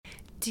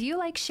Do you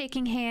like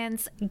shaking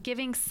hands,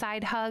 giving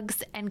side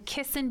hugs, and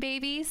kissing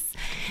babies?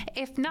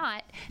 If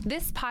not,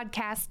 this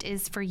podcast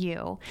is for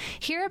you.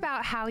 Hear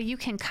about how you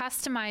can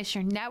customize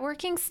your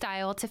networking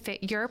style to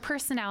fit your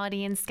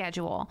personality and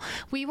schedule.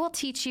 We will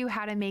teach you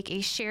how to make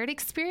a shared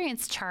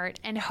experience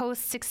chart and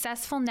host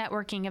successful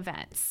networking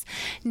events.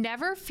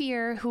 Never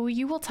fear who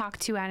you will talk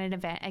to at an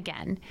event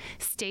again.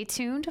 Stay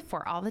tuned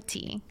for all the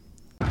tea.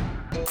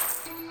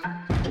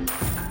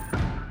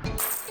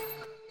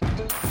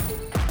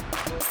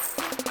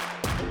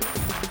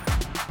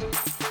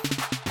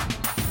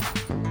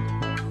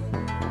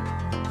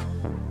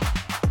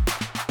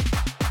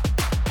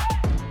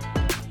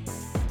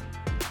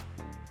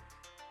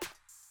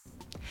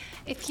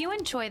 If you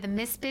enjoy the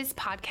Miss Biz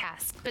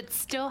podcast but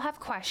still have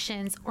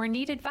questions or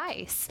need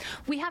advice,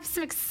 we have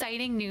some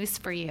exciting news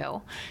for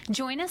you.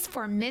 Join us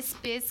for Miss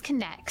Biz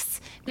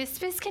Connects. Miss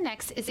Biz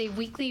Connects is a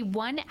weekly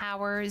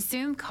 1-hour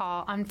Zoom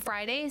call on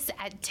Fridays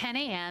at 10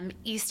 a.m.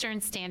 Eastern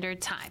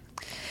Standard Time.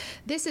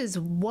 This is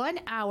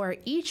 1 hour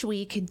each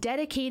week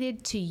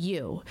dedicated to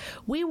you.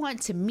 We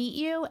want to meet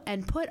you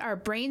and put our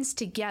brains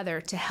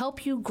together to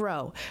help you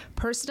grow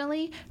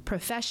personally,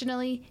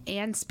 professionally,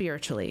 and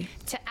spiritually.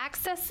 To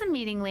access the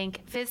meeting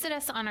link, visit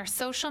us on our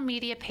social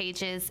media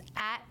pages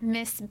at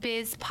Miss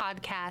Biz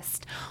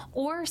Podcast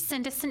or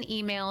send us an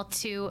email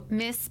to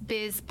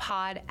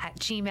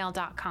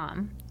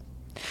missbizpod@gmail.com.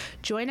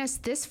 Join us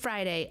this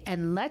Friday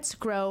and let's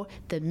grow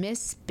the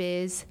Miss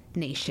Biz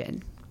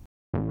Nation.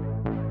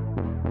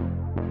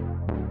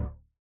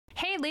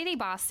 Hey, lady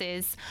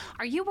bosses,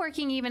 are you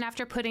working even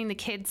after putting the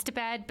kids to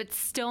bed but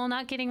still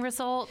not getting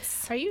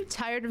results? Are you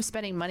tired of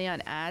spending money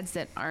on ads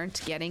that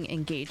aren't getting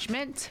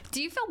engagement?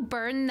 Do you feel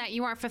burdened that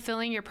you aren't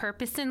fulfilling your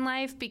purpose in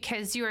life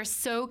because you are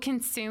so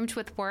consumed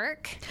with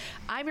work?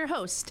 I'm your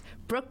host,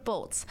 Brooke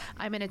Bolts.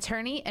 I'm an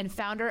attorney and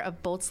founder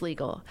of Bolts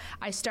Legal.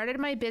 I started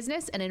my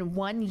business and in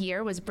 1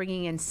 year was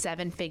bringing in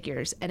 7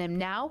 figures and am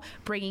now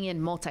bringing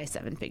in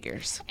multi-7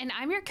 figures. And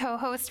I'm your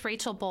co-host,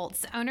 Rachel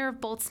Bolts, owner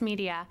of Bolts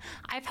Media.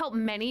 I've helped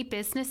many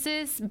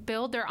businesses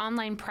build their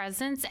online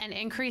presence and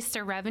increase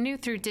their revenue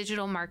through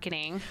digital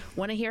marketing.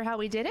 Want to hear how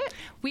we did it?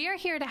 We are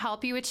here to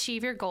help you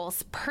achieve your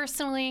goals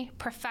personally,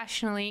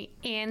 professionally,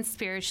 and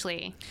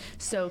spiritually.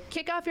 So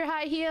kick off your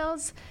high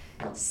heels,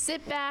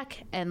 sit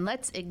back, and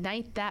let's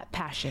ignite that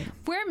passion.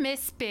 We're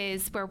Miss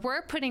Biz, where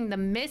we're putting the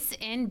miss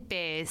in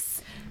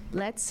biz.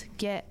 Let's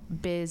get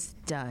biz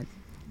done.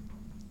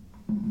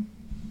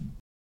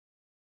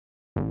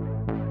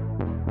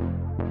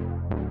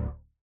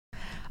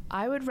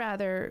 I would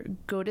rather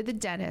go to the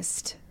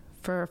dentist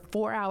for a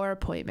 4-hour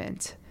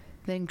appointment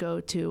than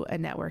go to a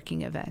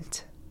networking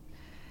event.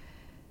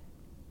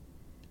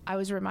 I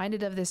was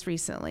reminded of this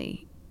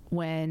recently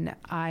when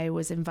I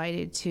was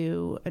invited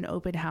to an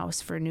open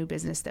house for a new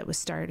business that was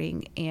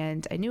starting,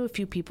 and I knew a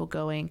few people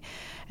going.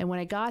 And when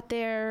I got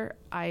there,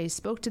 I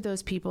spoke to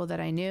those people that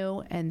I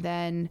knew, and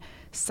then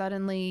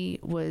suddenly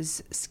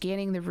was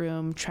scanning the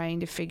room,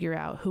 trying to figure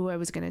out who I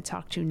was going to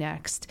talk to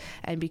next,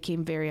 and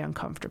became very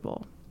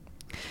uncomfortable.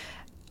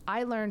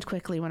 I learned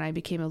quickly when I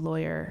became a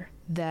lawyer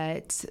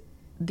that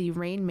the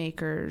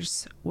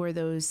rainmakers were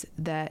those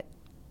that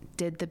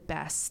did the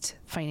best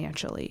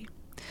financially.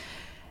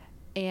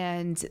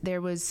 And there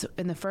was,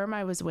 in the firm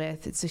I was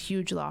with, it's a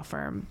huge law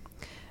firm,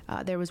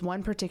 there was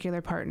one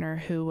particular partner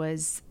who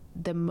was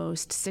the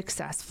most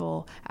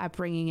successful at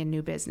bringing in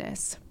new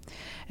business.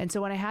 And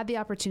so when I had the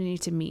opportunity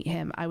to meet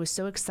him, I was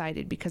so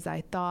excited because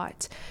I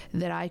thought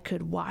that I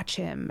could watch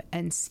him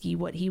and see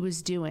what he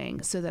was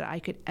doing so that I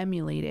could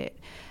emulate it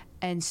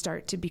and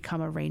start to become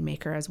a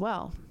rainmaker as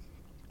well.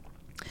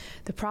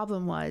 The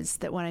problem was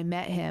that when I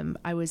met him,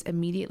 I was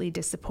immediately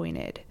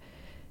disappointed.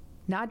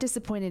 Not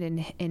disappointed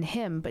in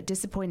him, but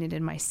disappointed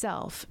in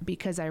myself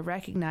because I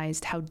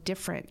recognized how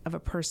different of a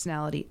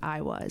personality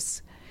I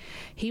was.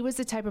 He was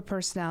the type of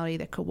personality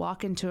that could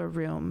walk into a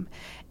room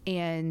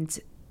and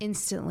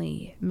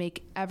instantly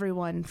make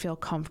everyone feel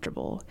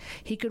comfortable.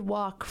 He could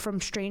walk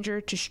from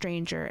stranger to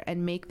stranger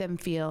and make them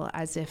feel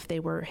as if they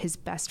were his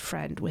best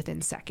friend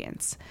within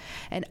seconds.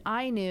 And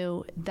I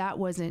knew that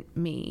wasn't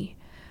me.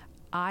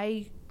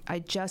 I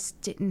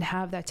just didn't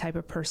have that type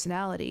of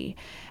personality.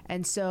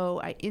 And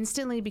so I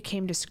instantly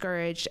became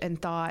discouraged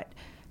and thought,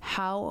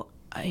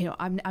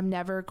 I'm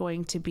never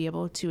going to be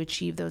able to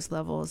achieve those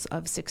levels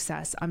of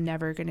success. I'm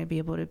never going to be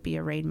able to be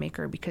a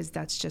rainmaker because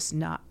that's just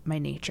not my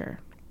nature.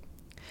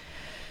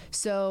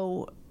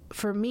 So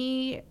for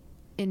me,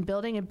 in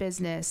building a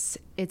business,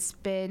 it's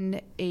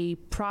been a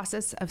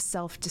process of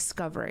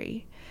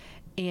self-discovery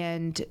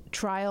and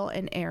trial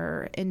and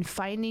error in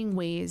finding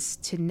ways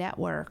to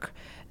network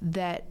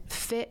that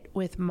fit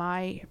with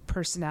my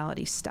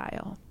personality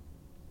style.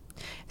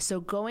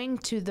 So going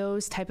to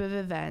those type of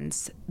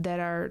events that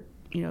are,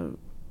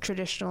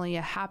 traditionally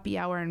a happy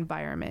hour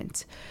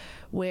environment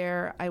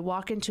where I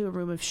walk into a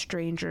room of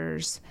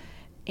strangers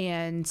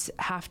and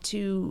have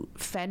to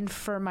fend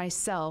for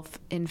myself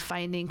in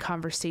finding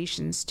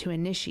conversations to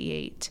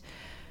initiate,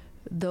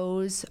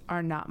 those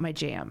are not my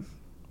jam.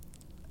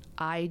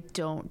 I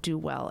don't do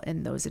well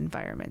in those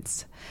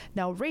environments.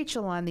 Now,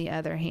 Rachel, on the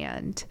other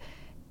hand,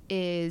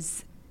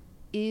 is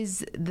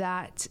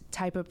that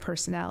type of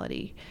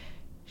personality.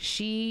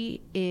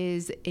 She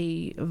is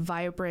a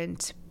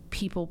vibrant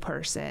people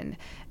person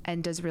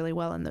and does really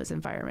well in those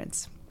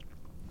environments.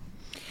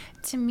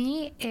 To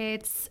me,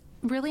 it's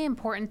really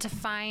important to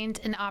find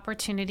an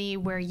opportunity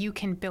where you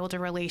can build a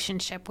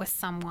relationship with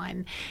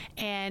someone.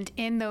 And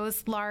in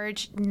those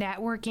large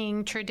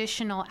networking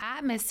traditional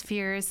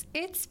atmospheres,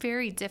 it's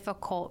very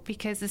difficult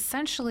because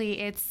essentially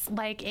it's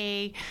like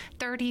a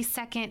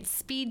 30-second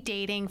speed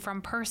dating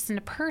from person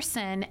to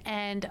person.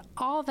 And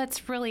all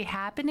that's really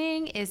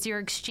happening is you're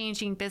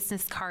exchanging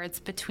business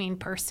cards between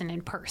person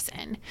and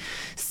person.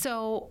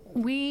 So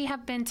we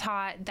have been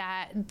taught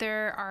that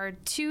there are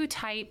two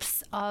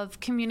types of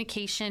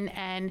communication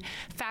and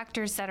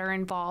factors that are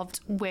involved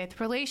with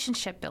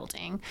relationship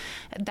building.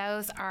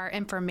 Those are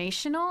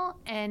informational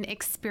and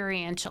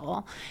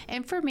experiential.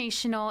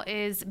 Informational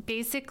is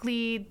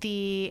basically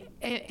the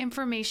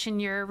information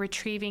you're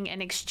retrieving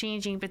and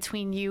exchanging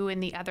between you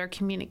and the other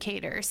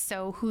communicators.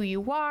 So who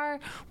you are,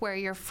 where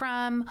you're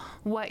from,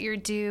 what you're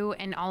due,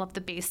 and all of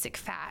the basic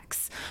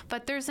facts.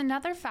 But there's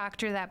another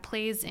factor that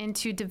plays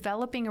into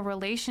developing a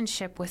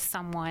relationship with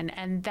someone,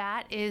 and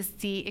that is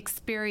the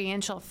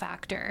experiential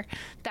factor.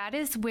 That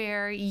is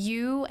where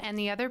you and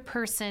the other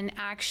person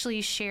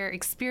actually share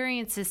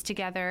experiences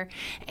together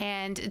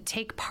and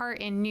take part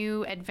in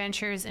new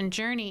adventures and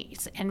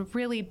journeys and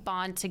really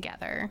bond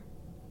together.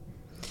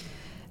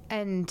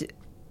 And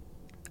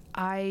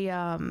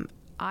I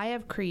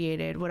have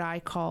created what I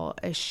call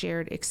a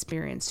shared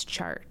experience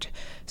chart,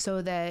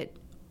 so that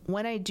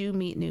when I do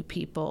meet new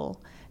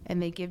people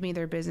and they give me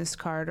their business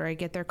card or I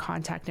get their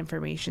contact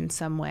information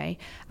some way,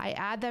 I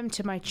add them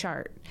to my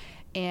chart.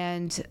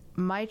 And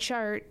my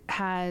chart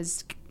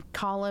has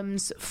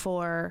columns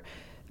for,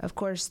 of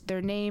course,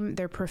 their name,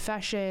 their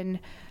profession,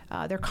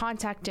 their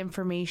contact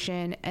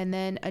information, and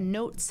then a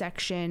note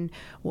section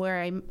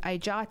where I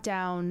jot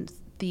down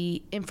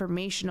the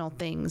informational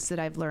things that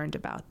I've learned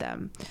about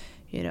them.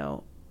 You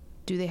know,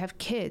 do they have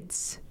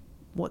kids?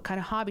 What kind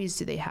of hobbies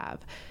do they have?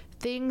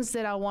 Things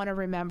that I'll want to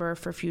remember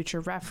for future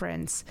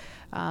reference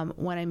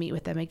when I meet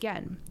with them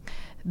again.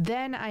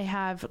 Then I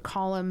have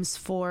columns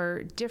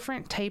for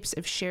different types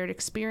of shared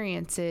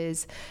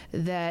experiences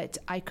that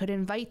I could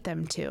invite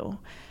them to.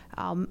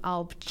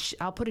 I'll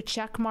put a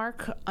check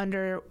mark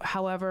under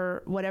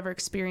whatever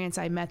experience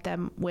I met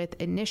them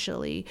with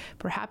initially.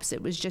 Perhaps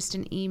it was just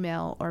an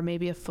email or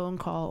maybe a phone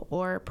call,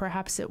 or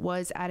perhaps it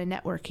was at a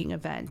networking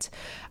event.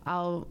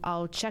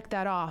 I'll check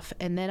that off,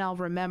 and then I'll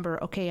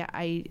remember, okay,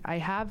 I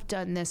have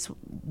done this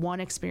one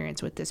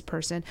experience with this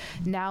person.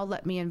 Now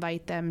let me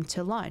invite them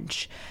to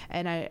lunch.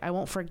 And I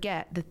won't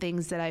forget the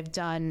things that I've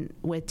done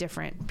with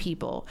different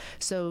people.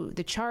 So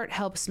the chart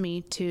helps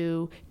me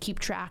to keep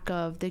track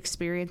of the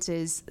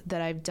experiences that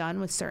I've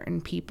done with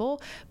certain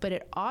people, but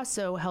it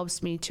also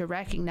helps me to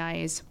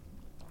recognize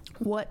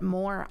what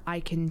more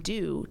I can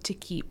do to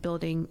keep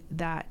building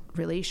that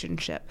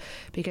relationship.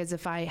 Because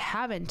if I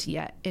haven't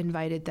yet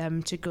invited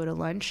them to go to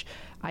lunch,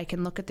 I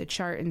can look at the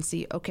chart and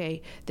see,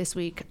 okay, this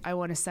week I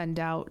want to send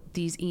out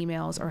these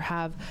emails, or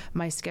have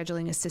my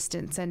scheduling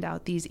assistant send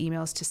out these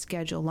emails to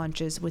schedule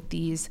lunches with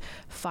these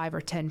 5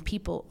 or 10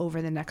 people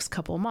over the next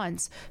couple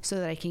months, so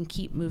that I can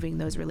keep moving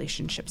those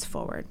relationships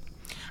forward.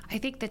 I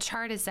think the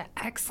chart is an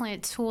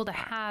excellent tool to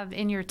have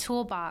in your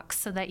toolbox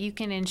so that you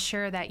can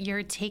ensure that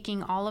you're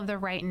taking all of the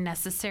right and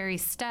necessary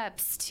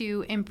steps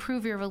to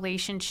improve your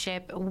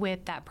relationship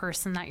with that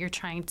person that you're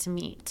trying to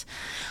meet.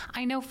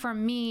 I know for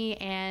me,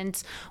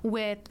 and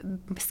with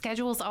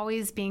schedules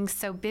always being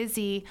so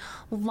busy,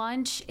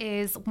 lunch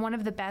is one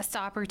of the best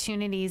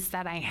opportunities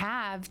that I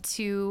have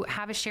to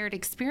have a shared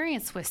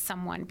experience with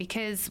someone,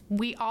 because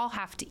we all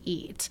have to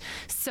eat.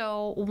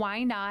 So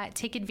why not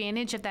take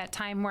advantage of that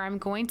time where I'm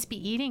going to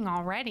be eating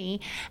already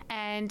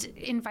and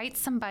invite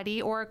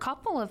somebody or a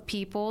couple of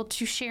people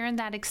to share in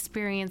that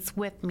experience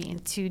with me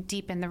to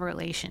deepen the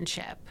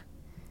relationship.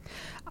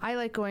 I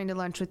like going to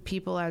lunch with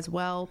people as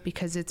well,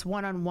 because it's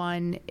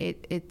one-on-one.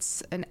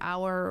 It's an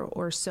hour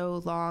or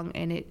so long,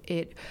 and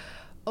it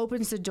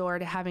opens the door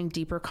to having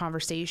deeper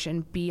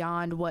conversation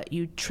beyond what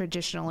you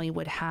traditionally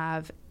would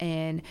have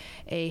in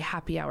a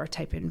happy hour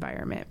type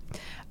environment.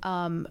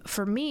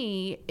 For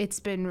me, it's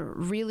been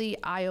really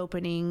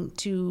eye-opening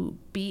to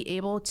be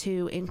able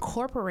to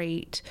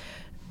incorporate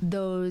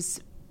those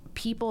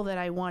people that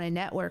I want to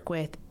network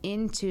with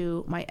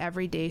into my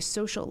everyday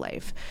social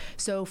life.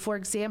 So for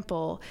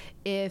example,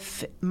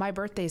 if my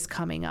birthday's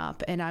coming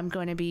up and I'm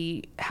going to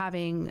be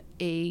having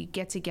a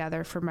get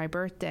together for my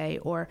birthday,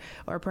 or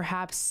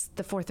perhaps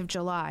the 4th of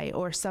July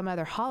or some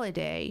other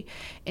holiday,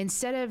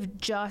 instead of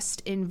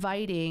just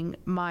inviting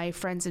my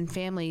friends and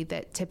family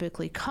that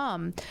typically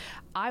come,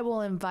 I will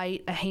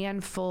invite a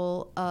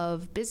handful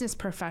of business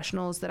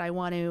professionals that I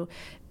want to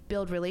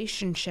build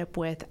relationship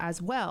with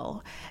as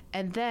well.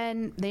 And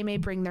then they may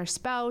bring their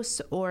spouse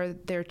or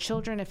their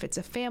children if it's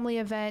a family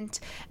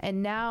event.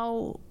 And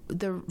now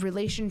the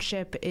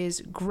relationship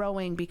is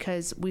growing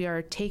because we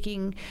are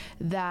taking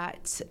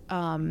that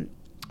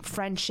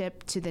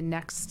friendship to the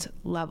next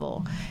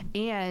level.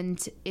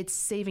 And it's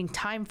saving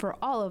time for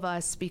all of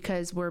us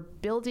because we're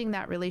building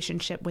that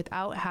relationship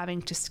without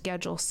having to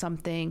schedule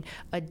something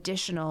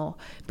additional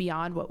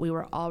beyond what we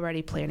were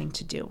already planning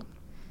to do.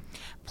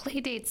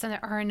 Play dates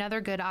are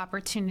another good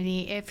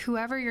opportunity. If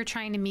whoever you're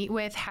trying to meet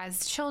with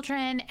has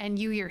children and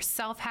you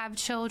yourself have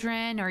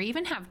children or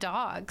even have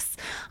dogs,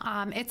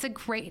 it's a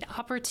great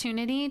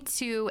opportunity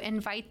to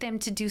invite them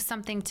to do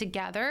something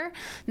together.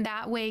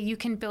 That way you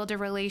can build a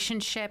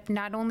relationship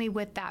not only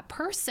with that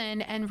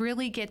person and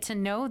really get to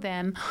know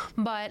them,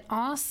 but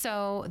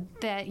also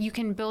that you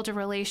can build a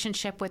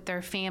relationship with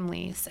their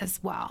families as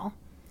well.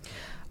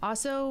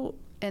 Also,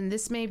 and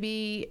this may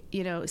be,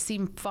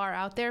 seem far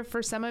out there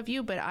for some of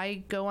you, but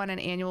I go on an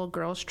annual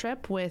girls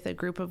trip with a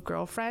group of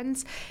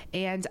girlfriends,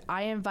 and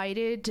I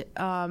invited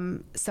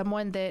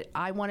someone that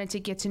I wanted to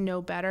get to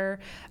know better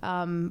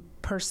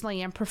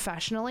personally and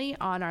professionally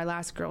on our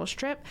last girls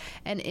trip,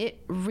 and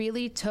it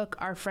really took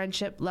our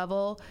friendship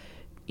level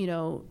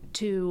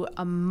to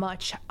a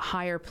much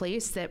higher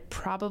place that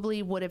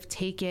probably would have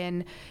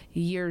taken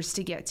years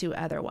to get to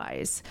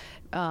otherwise.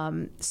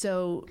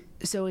 So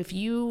if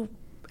you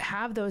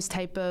have those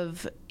type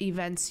of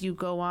events you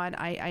go on,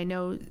 I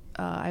know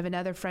I have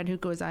another friend who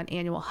goes on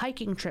annual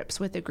hiking trips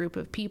with a group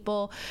of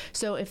people.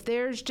 So if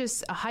there's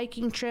just a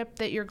hiking trip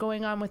that you're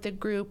going on with a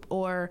group,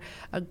 or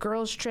a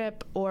girls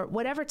trip, or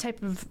whatever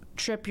type of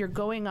trip you're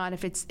going on,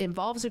 if it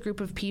involves a group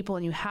of people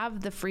and you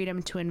have the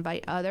freedom to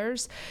invite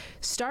others,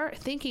 start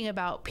thinking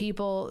about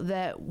people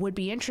that would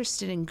be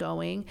interested in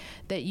going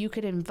that you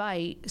could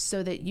invite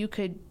so that you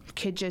could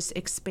just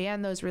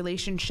expand those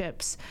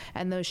relationships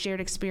and those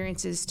shared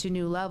experiences to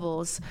new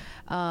levels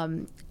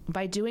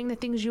by doing the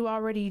things you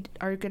already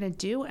are going to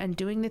do and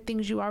doing the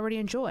things you already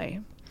enjoy.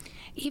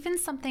 Even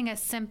something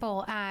as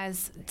simple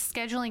as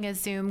scheduling a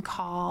Zoom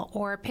call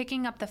or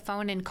picking up the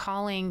phone and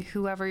calling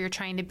whoever you're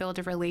trying to build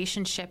a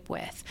relationship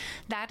with,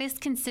 that is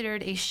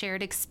considered a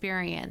shared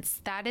experience.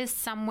 That is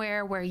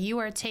somewhere where you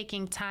are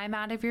taking time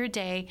out of your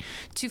day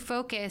to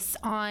focus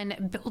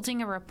on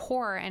building a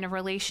rapport and a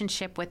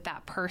relationship with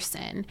that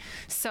person.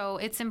 So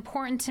it's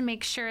important to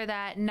make sure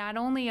that not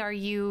only are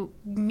you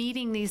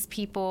meeting these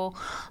people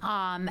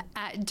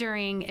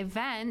during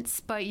events,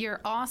 but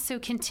you're also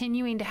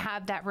continuing to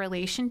have that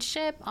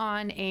relationship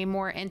on a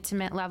more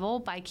intimate level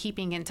by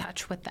keeping in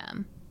touch with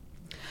them.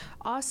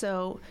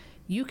 Also,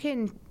 you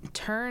can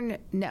turn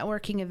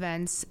networking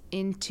events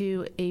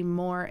into a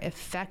more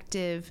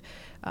effective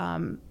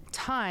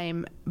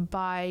time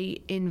by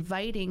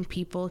inviting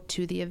people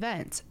to the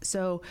event.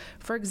 So,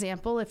 for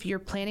example, if you're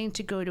planning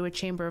to go to a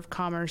Chamber of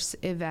Commerce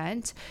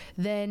event,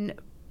 then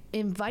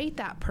invite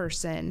that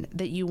person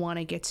that you want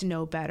to get to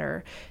know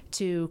better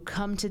to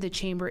come to the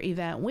chamber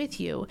event with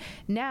you.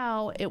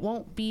 Now, it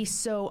won't be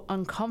so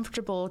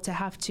uncomfortable to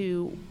have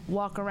to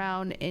walk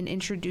around and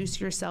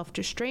introduce yourself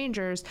to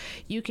strangers.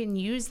 You can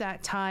use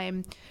that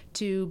time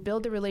to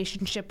build a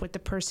relationship with the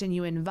person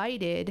you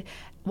invited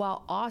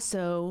while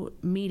also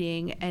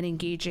meeting and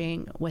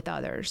engaging with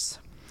others.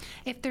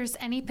 If there's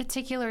any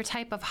particular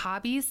type of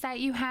hobbies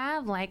that you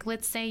have, like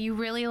let's say you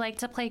really like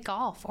to play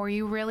golf or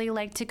you really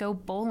like to go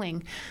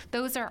bowling,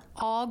 those are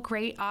all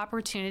great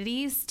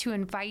opportunities to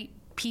invite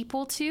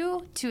people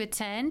to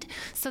attend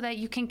so that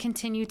you can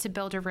continue to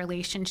build a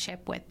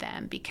relationship with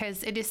them,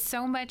 because it is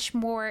so much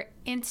more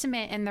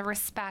intimate in the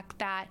respect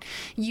that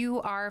you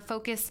are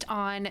focused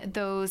on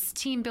those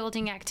team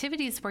building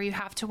activities where you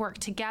have to work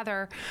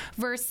together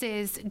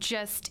versus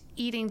just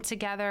eating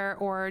together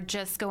or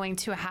just going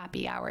to a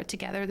happy hour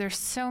together. There's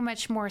so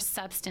much more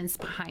substance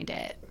behind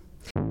it.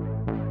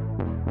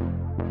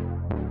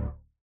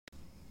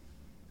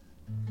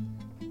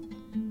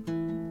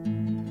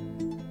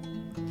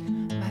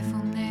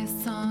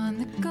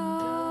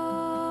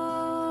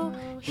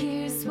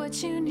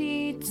 What you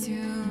need to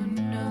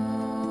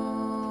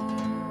know.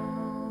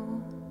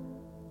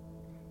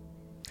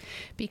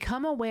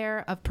 Become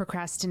aware of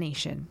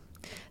procrastination,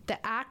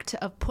 the act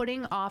of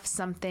putting off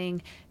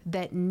something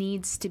that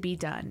needs to be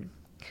done.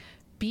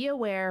 Be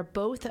aware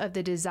both of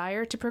the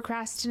desire to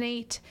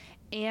procrastinate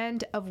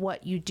and of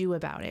what you do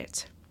about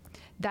it.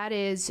 That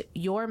is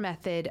your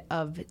method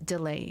of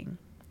delaying.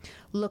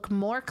 Look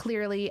more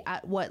clearly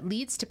at what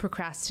leads to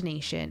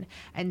procrastination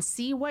and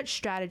see what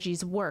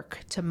strategies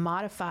work to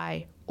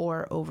modify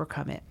or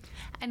overcome it.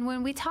 And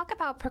when we talk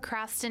about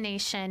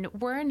procrastination,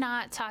 we're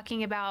not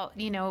talking about,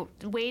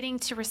 waiting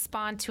to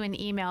respond to an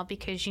email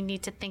because you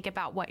need to think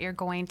about what you're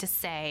going to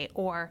say,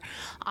 or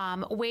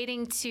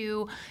waiting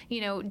to,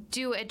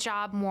 do a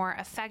job more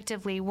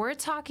effectively. We're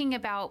talking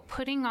about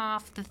putting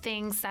off the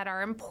things that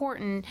are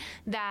important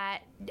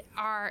that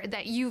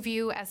you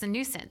view as a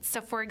nuisance. So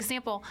for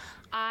example,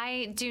 I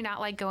I do not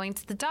like going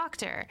to the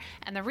doctor.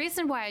 And the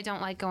reason why I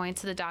don't like going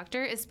to the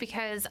doctor is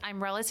because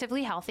I'm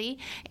relatively healthy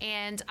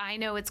and I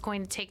know it's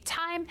going to take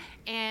time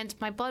and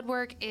my blood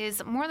work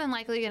is more than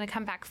likely going to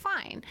come back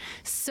fine.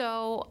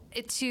 So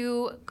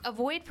to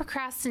avoid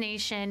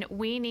procrastination,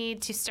 we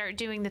need to start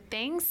doing the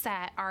things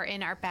that are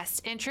in our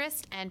best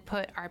interest and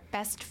put our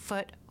best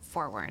foot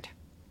forward.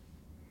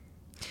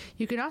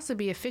 You can also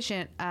be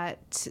efficient at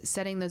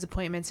setting those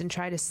appointments and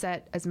try to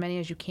set as many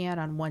as you can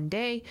on one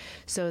day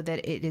so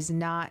that it is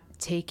not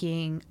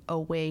taking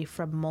away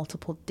from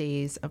multiple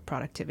days of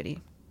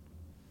productivity.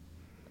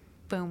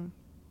 Boom.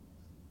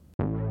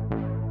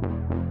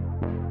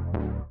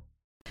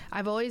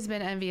 I've always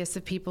been envious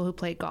of people who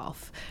play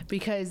golf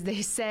because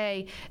they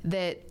say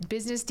that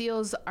business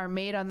deals are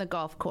made on the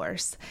golf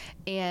course,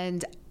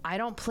 and I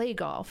don't play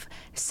golf.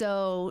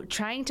 So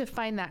trying to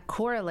find that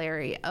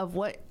corollary of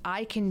what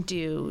I can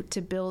do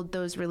to build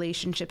those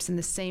relationships in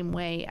the same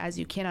way as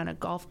you can on a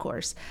golf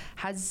course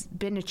has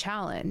been a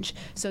challenge.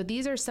 So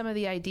these are some of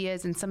the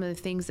ideas and some of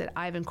the things that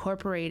I've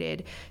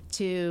incorporated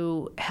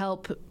to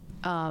help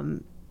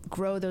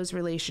grow those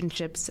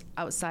relationships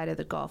outside of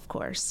the golf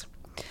course.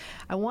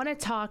 I want to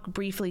talk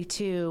briefly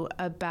too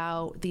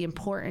about the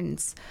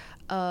importance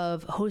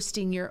of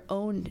hosting your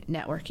own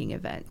networking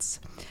events.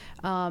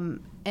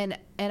 And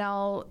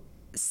I'll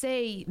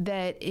say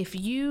that if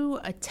you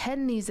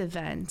attend these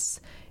events,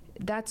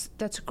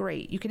 that's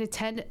great. You can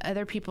attend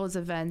other people's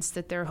events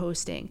that they're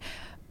hosting.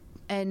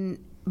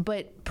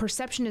 But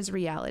perception is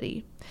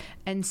reality.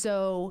 And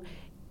so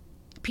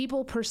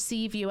people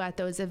perceive you at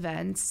those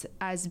events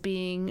as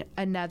being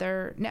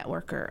another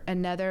networker,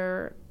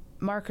 another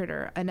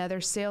marketer, another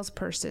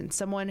salesperson,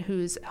 someone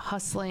who's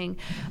hustling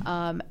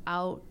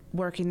out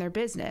working their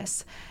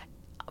business.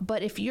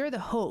 But if you're the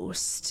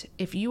host,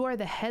 if you are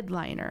the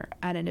headliner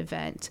at an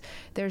event,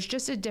 there's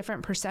just a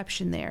different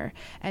perception there.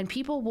 And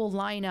people will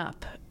line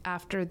up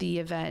after the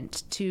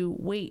event to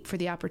wait for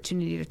the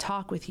opportunity to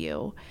talk with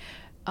you,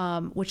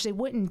 which they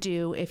wouldn't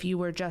do if you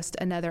were just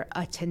another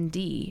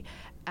attendee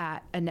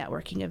at a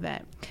networking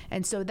event.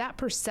 And so that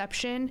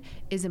perception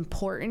is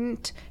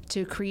important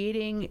to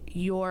creating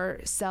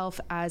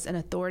yourself as an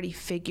authority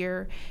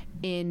figure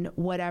in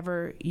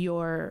whatever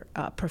your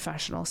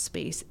professional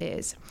space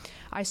is.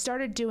 I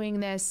started doing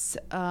this,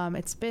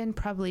 it's been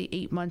probably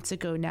 8 months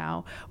ago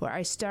now, where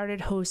I started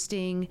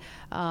hosting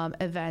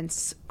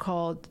events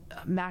called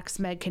Max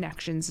Med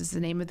Connections is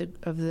the name of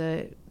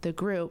the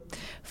group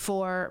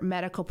for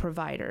medical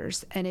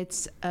providers. And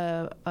it's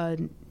a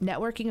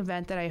networking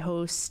event that I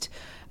host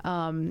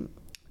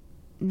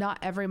not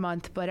every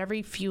month, but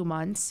every few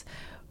months,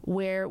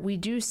 where we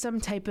do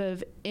some type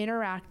of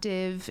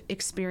interactive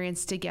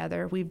experience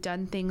together. We've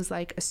done things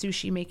like a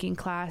sushi making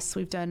class.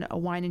 We've done a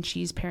wine and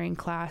cheese pairing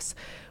class.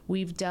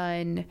 We've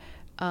done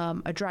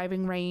a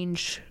driving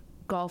range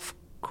golf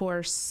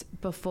course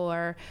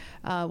before.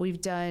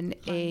 We've done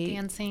a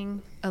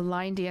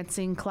line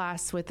dancing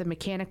class with a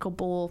mechanical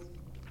bull.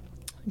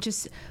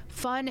 Just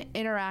fun,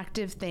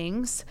 interactive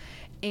things.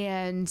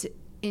 And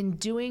in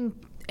doing,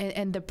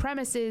 and the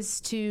premise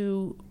is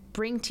to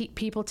bring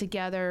people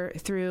together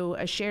through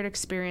a shared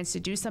experience to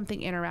do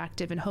something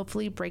interactive and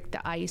hopefully break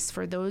the ice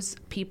for those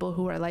people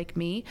who are like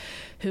me,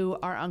 who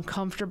are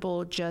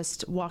uncomfortable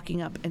just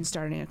walking up and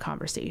starting a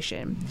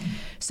conversation.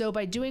 So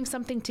by doing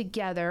something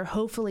together,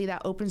 hopefully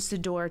that opens the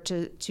door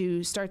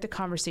to start the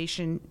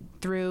conversation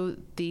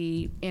through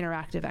the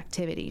interactive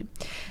activity.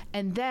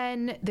 And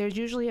then there's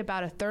usually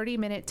about a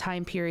 30-minute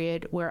time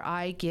period where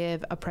I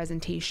give a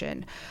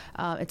presentation.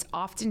 It's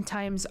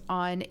oftentimes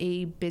on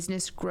a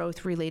business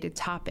growth related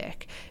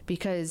topic,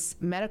 because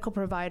medical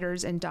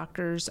providers and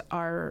doctors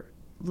are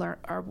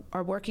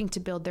working to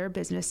build their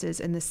businesses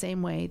in the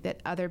same way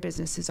that other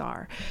businesses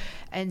are.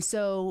 And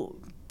so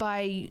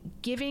by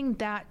giving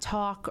that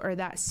talk or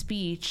that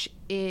speech,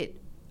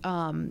 it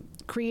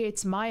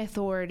creates my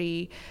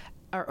authority,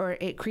 or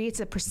it creates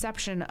a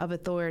perception of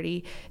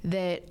authority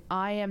that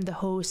I am the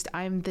host,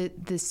 I'm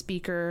the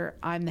speaker,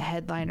 I'm the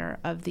headliner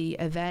of the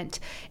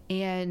event.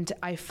 And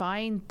I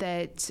find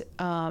that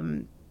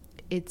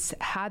it's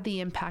had the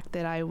impact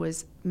that I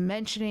was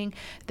mentioning,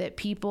 that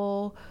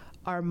people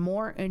are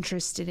more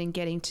interested in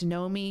getting to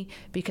know me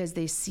because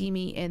they see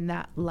me in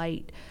that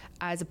light,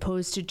 as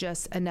opposed to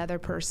just another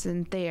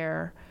person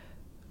there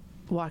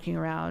walking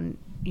around,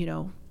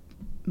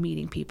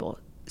 meeting people.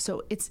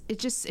 So it's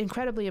just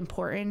incredibly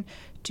important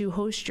to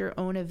host your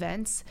own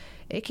events.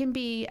 It can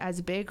be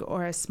as big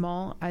or as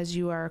small as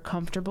you are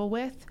comfortable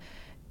with,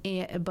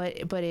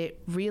 but it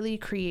really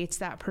creates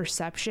that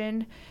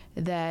perception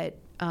that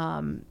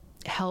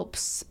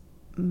helps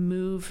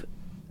move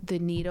the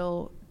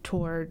needle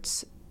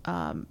towards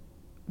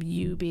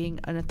you being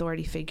an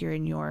authority figure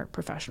in your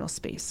professional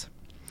space.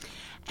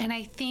 And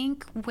I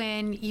think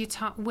when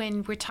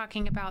we're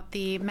talking about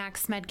the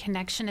Max Med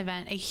Connection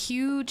event, a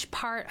huge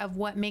part of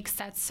what makes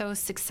that so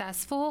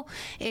successful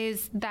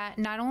is that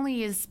not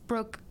only is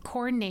Brooke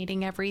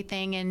coordinating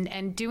everything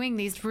and doing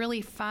these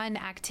really fun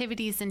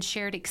activities and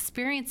shared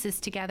experiences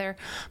together.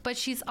 But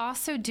she's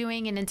also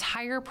doing an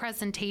entire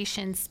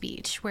presentation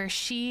speech where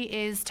she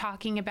is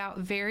talking about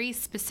very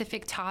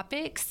specific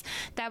topics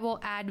that will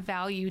add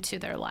value to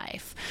their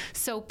life.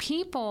 So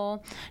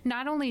people,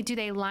 not only do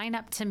they line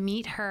up to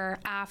meet her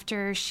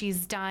after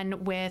she's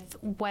done with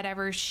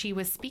whatever she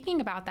was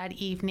speaking about that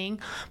evening,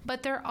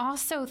 but they're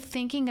also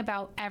thinking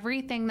about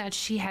everything that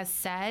she has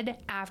said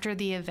after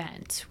the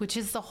event, which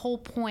is the whole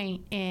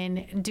point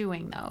in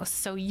doing those.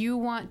 So you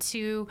want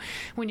to,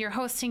 when you're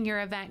hosting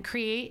your event,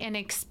 create an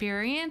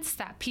experience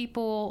that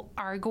people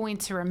are going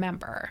to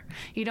remember.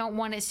 You don't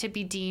want it to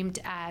be deemed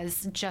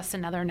as just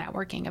another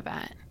networking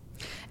event.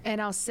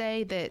 And I'll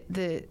say that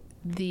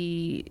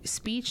the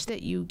speech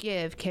that you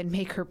give can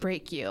make or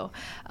break you,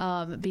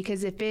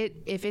 because if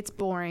it's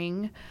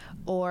boring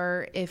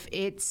or if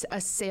it's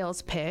a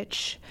sales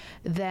pitch,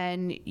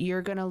 then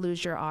you're going to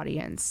lose your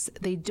audience.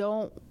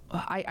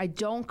 I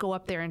don't go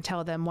up there and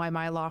tell them why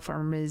my law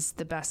firm is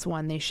the best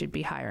one they should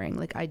be hiring.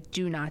 Like, I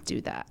do not do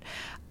that.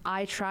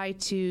 I try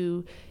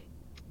to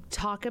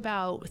talk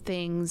about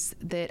things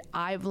that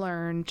I've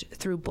learned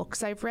through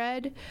books I've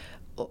read,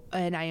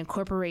 and I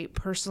incorporate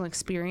personal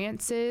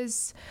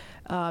experiences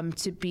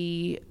to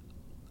be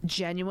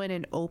genuine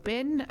and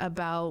open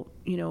about,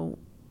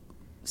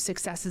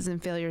 successes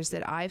and failures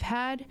that I've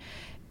had.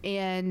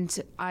 And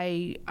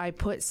I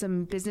put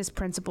some business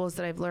principles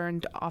that I've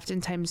learned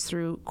oftentimes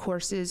through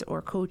courses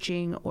or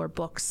coaching or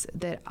books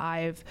that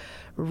I've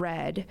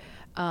read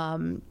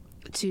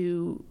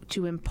to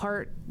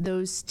impart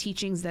those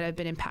teachings that have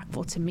been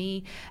impactful to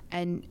me,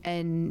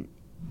 and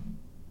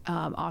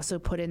also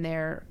put in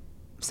there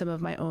some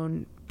of my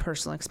own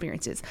personal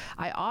experiences.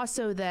 I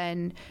also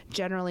then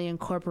generally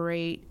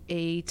incorporate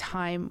a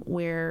time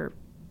where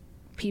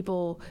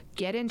people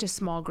get into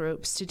small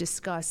groups to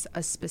discuss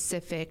a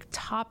specific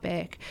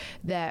topic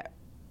that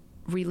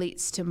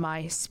relates to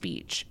my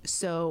speech.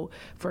 So,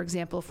 for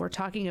example, if we're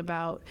talking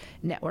about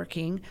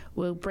networking,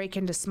 we'll break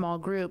into small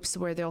groups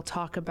where they'll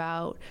talk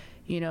about,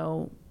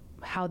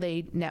 how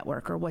they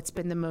network or what's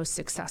been the most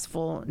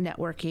successful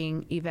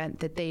networking event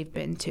that they've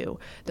been to,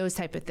 those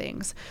type of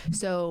things.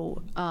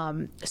 So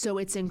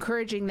it's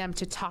encouraging them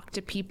to talk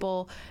to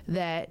people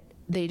that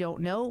they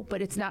don't know,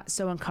 but it's not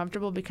so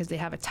uncomfortable because they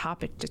have a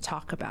topic to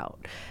talk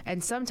about.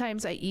 And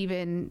sometimes I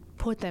even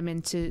put them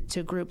into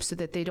groups so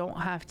that they don't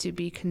have to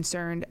be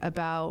concerned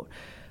about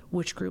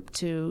which group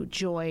to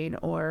join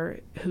or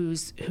who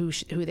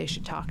they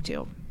should talk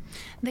to.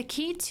 The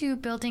key to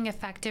building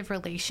effective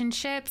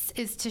relationships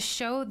is to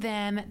show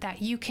them that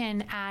you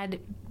can add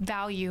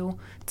value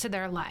to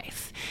their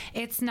life.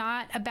 It's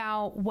not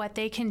about what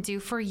they can do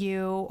for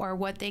you or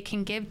what they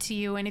can give to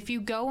you. And if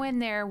you go in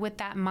there with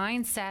that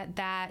mindset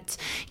that,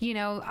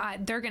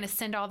 they're going to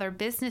send all their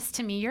business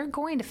to me, you're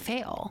going to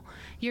fail.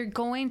 You're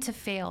going to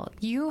fail.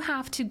 You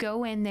have to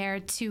go in there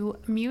to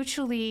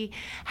mutually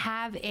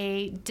have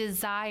a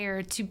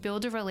desire to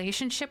build a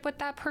relationship with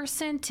that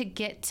person, to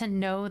get to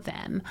know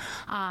them.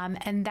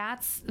 And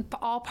that's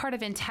all part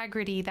of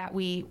integrity that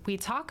we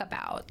talk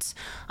about.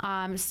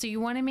 So you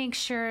want to make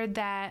sure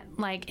that,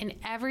 like, in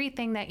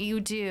everything that you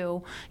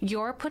do,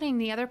 you're putting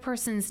the other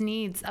person's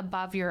needs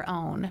above your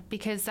own,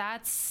 because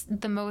that's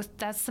the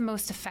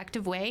most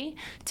effective way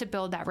to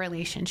build that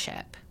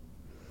relationship.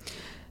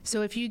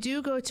 So if you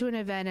do go to an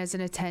event as an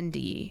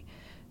attendee,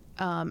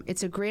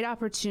 it's a great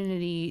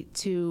opportunity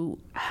to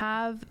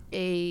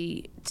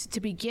to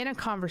begin a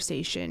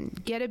conversation,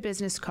 get a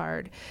business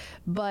card,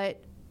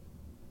 but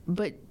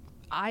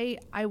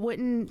I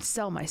wouldn't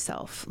sell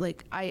myself.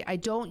 Like, I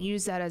don't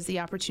use that as the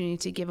opportunity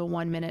to give a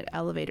 1-minute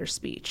elevator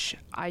speech.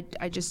 I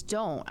just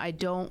don't. I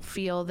don't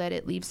feel that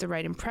it leaves the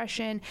right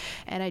impression,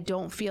 and I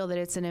don't feel that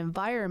it's an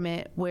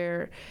environment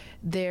where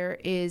there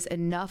is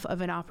enough of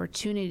an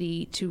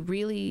opportunity to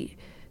really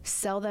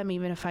sell them,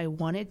 even if I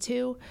wanted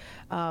to.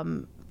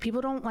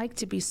 People don't like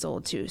to be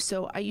sold to.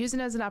 So I use it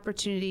as an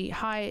opportunity.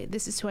 Hi,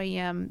 this is who I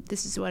am.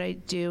 This is what I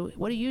do.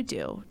 What do you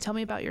do? Tell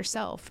me about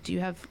yourself. Do you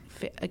have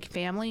a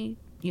family?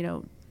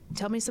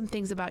 Tell me some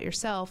things about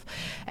yourself,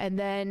 and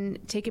then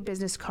take a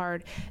business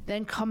card,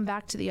 then come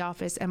back to the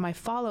office. And my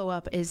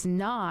follow-up is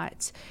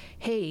not,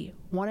 hey,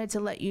 wanted to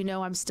let you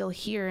know I'm still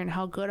here and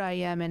how good I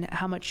am and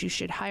how much you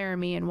should hire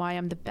me and why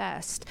I'm the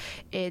best.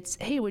 It's,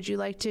 hey, would you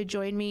like to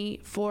join me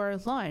for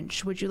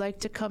lunch? Would you like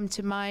to come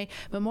to my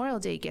Memorial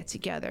Day get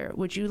together?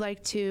 Would you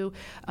like to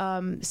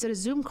set a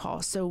Zoom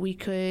call so we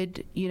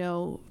could,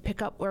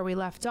 pick up where we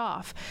left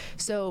off?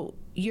 So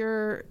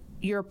your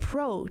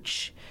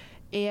approach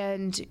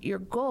and your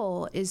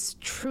goal is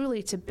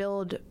truly to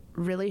build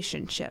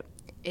relationship.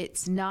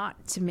 It's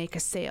not to make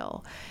a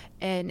sale.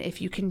 And if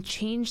you can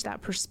change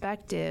that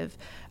perspective,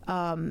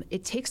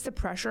 it takes the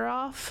pressure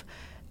off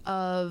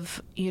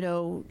of,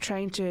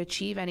 trying to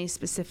achieve any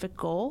specific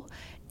goal.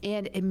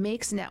 And it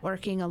makes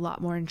networking a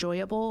lot more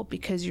enjoyable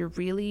because you're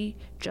really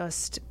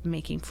just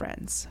making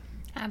friends.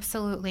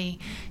 Absolutely.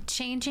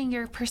 changing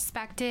your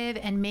perspective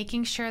and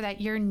making sure that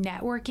you're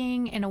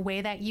networking in a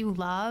way that you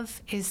love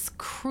is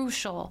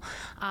crucial.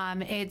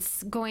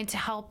 It's going to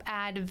help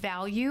add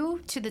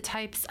value to the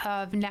types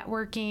of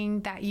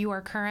networking that you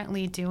are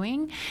currently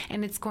doing,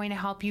 and it's going to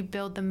help you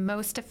build the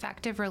most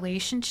effective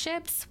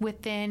relationships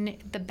within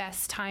the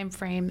best time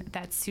frame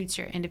that suits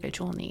your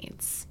individual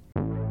needs.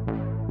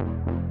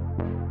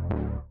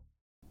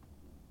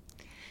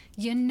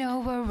 You know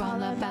we're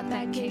all about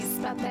that case,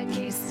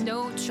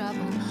 no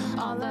trouble.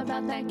 All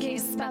about that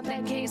case,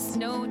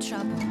 no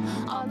trouble.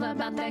 All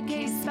about that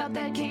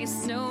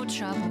case, no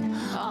trouble.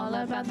 All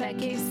about that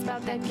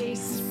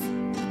case.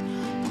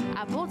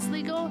 At Bolts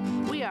Legal,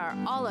 we are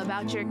all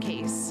about your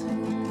case.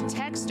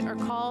 Text or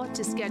call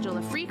to schedule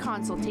a free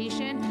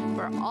consultation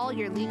for all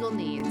your legal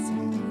needs.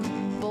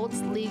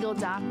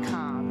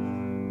 boltslegal.com.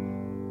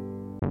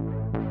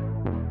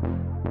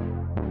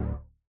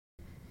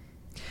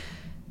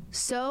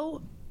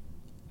 So,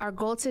 our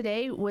goal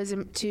today was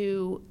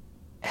to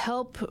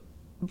help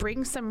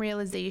bring some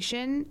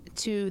realization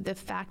to the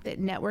fact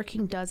that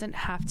networking doesn't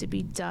have to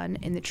be done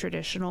in the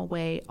traditional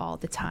way all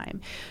the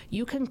time.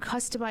 You can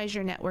customize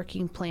your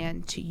networking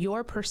plan to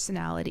your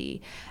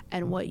personality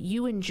and what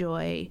you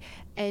enjoy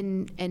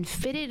and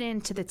fit it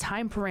into the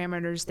time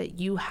parameters that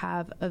you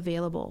have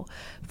available.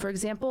 For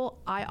example,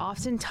 I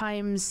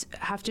oftentimes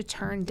have to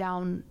turn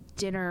down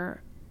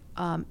dinner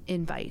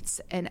invites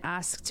and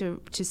ask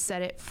to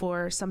set it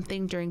for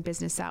something during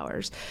business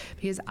hours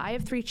because I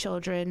have 3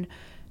 children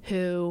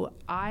who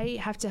I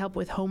have to help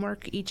with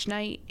homework each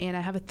night, and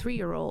I have a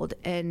 3-year-old,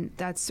 and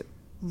that's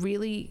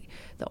really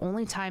the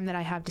only time that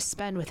I have to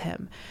spend with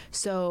him.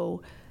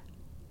 So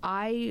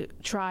I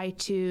try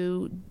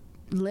to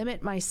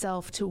limit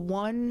myself to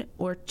 1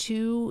 or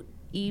 2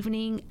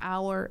 evening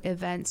hour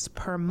events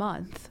per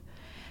month,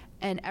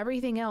 and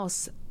everything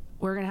else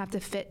we're going to have to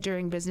fit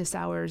during business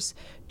hours,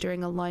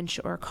 during a lunch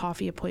or a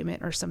coffee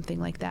appointment or something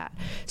like that.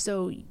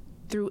 So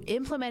through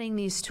implementing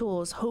these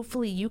tools,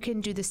 hopefully you can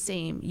do the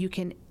same. You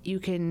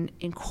can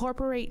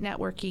incorporate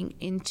networking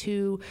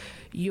into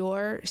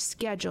your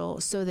schedule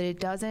so that it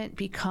doesn't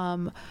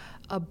become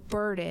a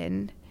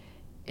burden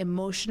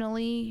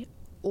emotionally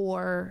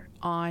or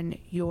on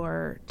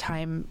your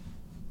time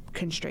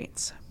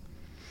constraints.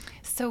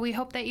 So we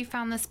hope that you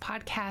found this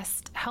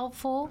podcast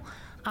helpful.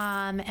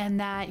 And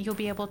that you'll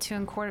be able to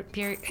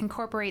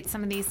incorporate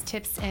some of these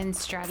tips and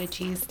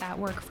strategies that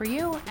work for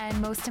you,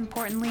 and most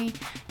importantly,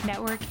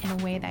 network in a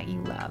way that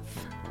you love.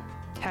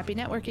 Happy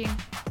networking.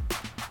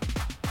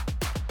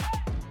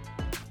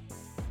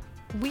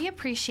 We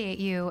appreciate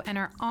you and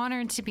are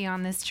honored to be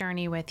on this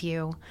journey with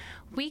you.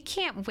 We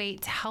can't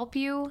wait to help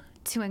you,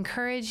 to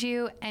encourage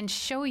you, and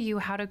show you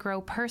how to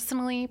grow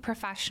personally,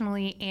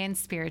 professionally, and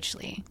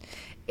spiritually.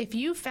 If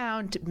you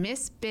found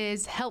Miss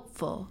Biz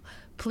helpful,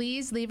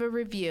 please leave a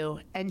review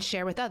and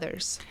share with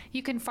others.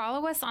 You can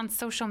follow us on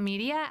social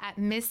media at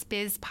Miss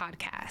Biz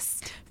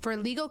Podcast. For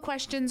legal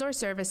questions or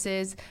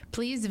services,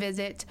 please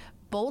visit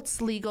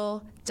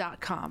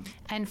boltslegal.com.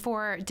 And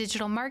for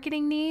digital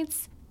marketing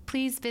needs,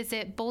 please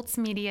visit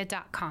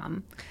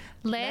boltsmedia.com.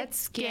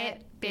 Let's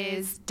get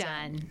biz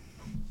done.